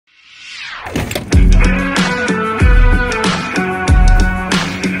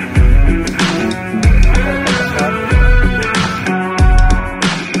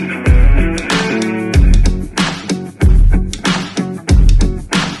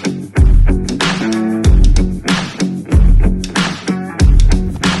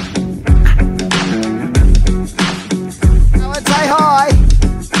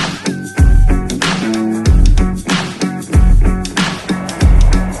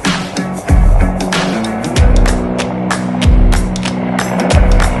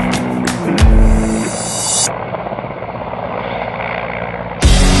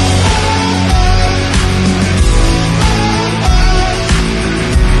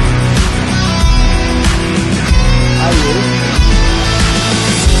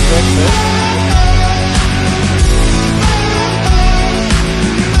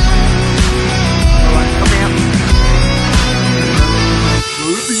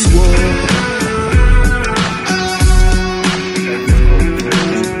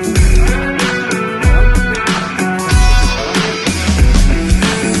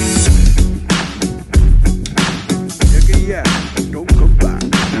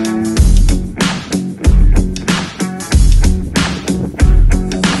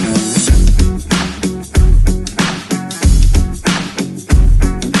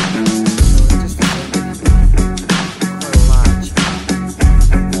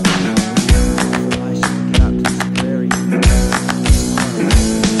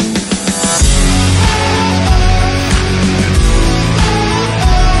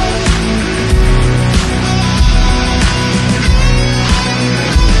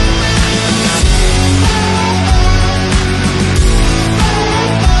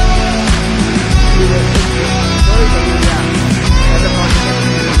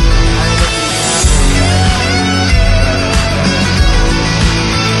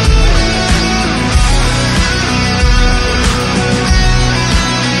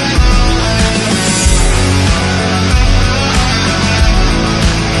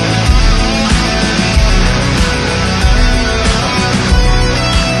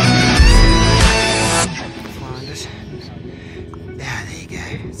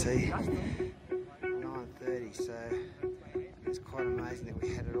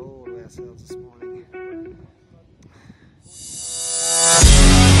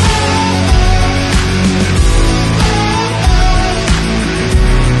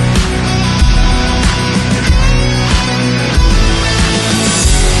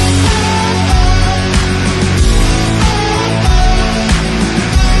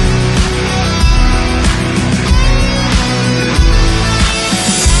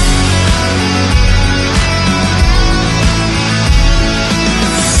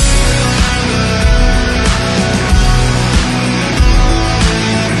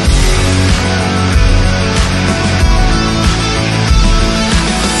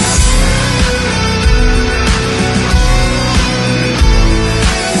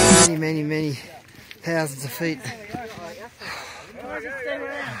feet.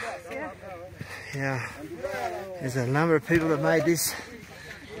 Yeah, there's a number of people that made this.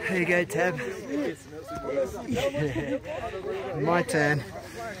 There you go, Tab. My turn.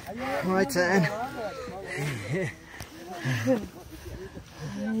 My turn. There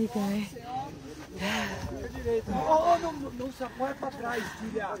you go.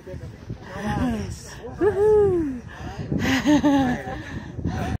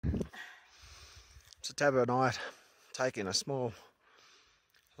 So Tab and I are taking a small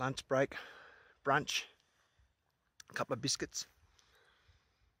lunch break, brunch, a couple of biscuits.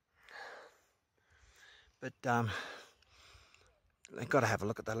 But they've got to have a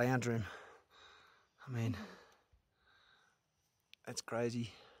look at the lounge room. I mean, that's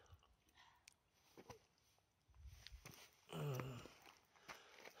crazy.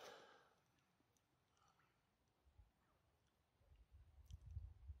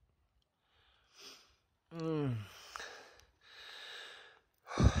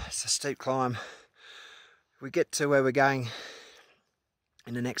 It's a steep climb. We get to where we're going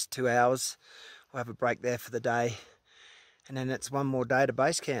in the next 2 hours. We'll have a break there for the day, and then it's one more day to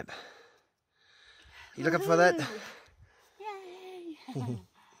base camp. You looking for that? Yay!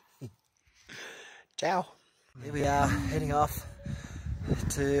 Ciao. Here we are, heading off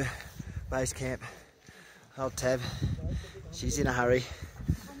to base camp. Old Tab, she's in a hurry.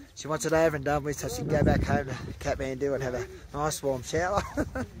 She wants it over and done with so she can go back home to Kathmandu and have a nice warm shower.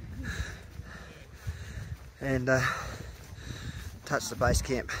 And touch the base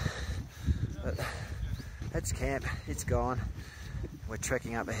camp. But that's camp, it's gone. We're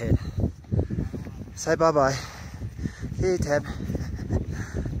trekking up ahead. Say bye-bye. Here, Tab.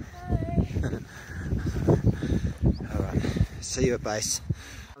 Alright, see you at base.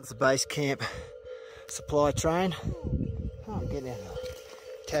 That's the base camp supply train. Oh, I'm getting out of there.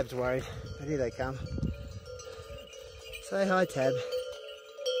 Tab's worried, but here they come. Say hi, Tab.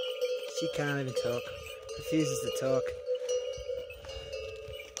 She can't even talk. Refuses to talk.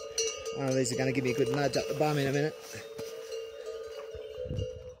 One of these are going to give me a good nudge up the bum in a minute.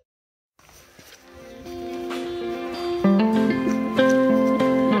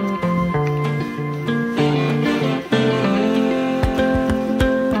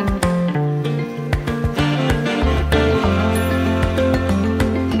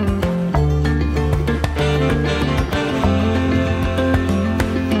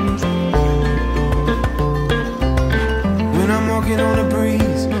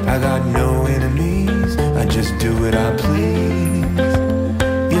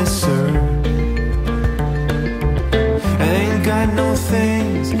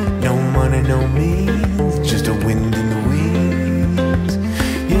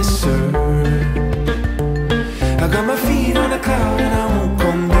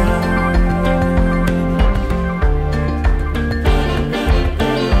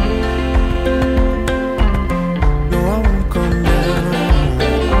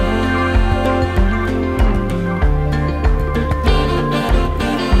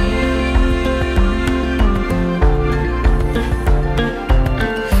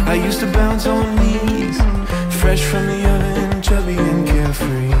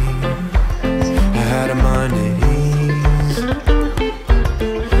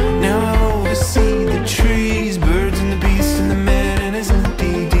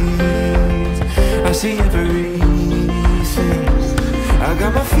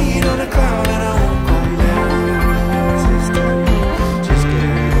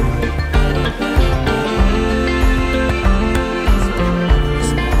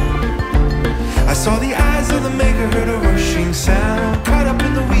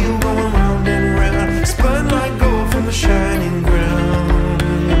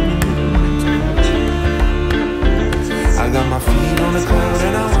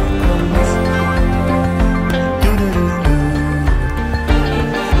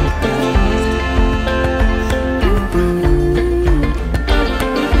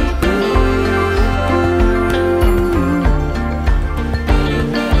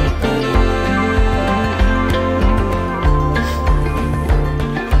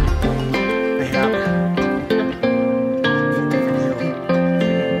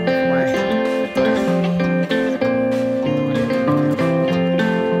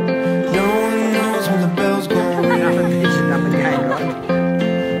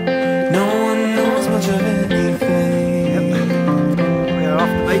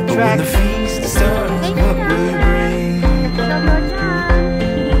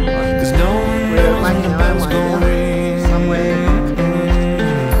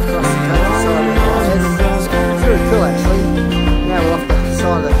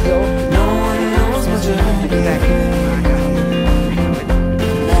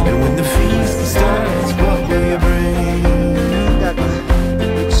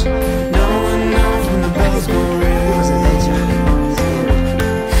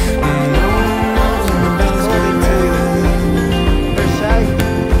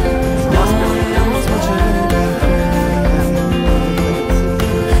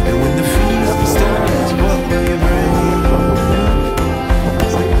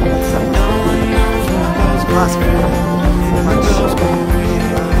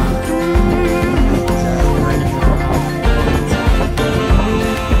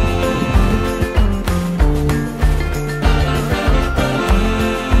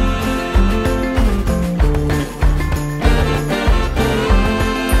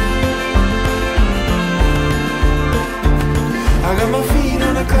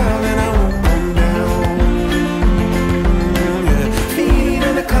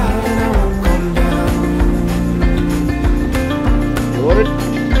 ordered?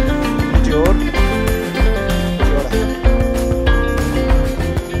 What you order?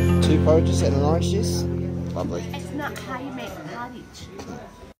 Two porridges and an orange juice? Lovely. It's not how you make porridge.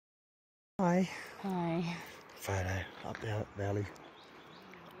 Hi. Hi. Photo up our valley.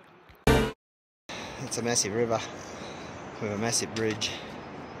 It's a massive river with a massive bridge.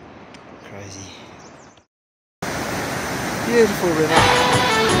 Crazy. Beautiful river.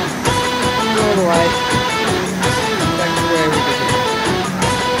 All the way.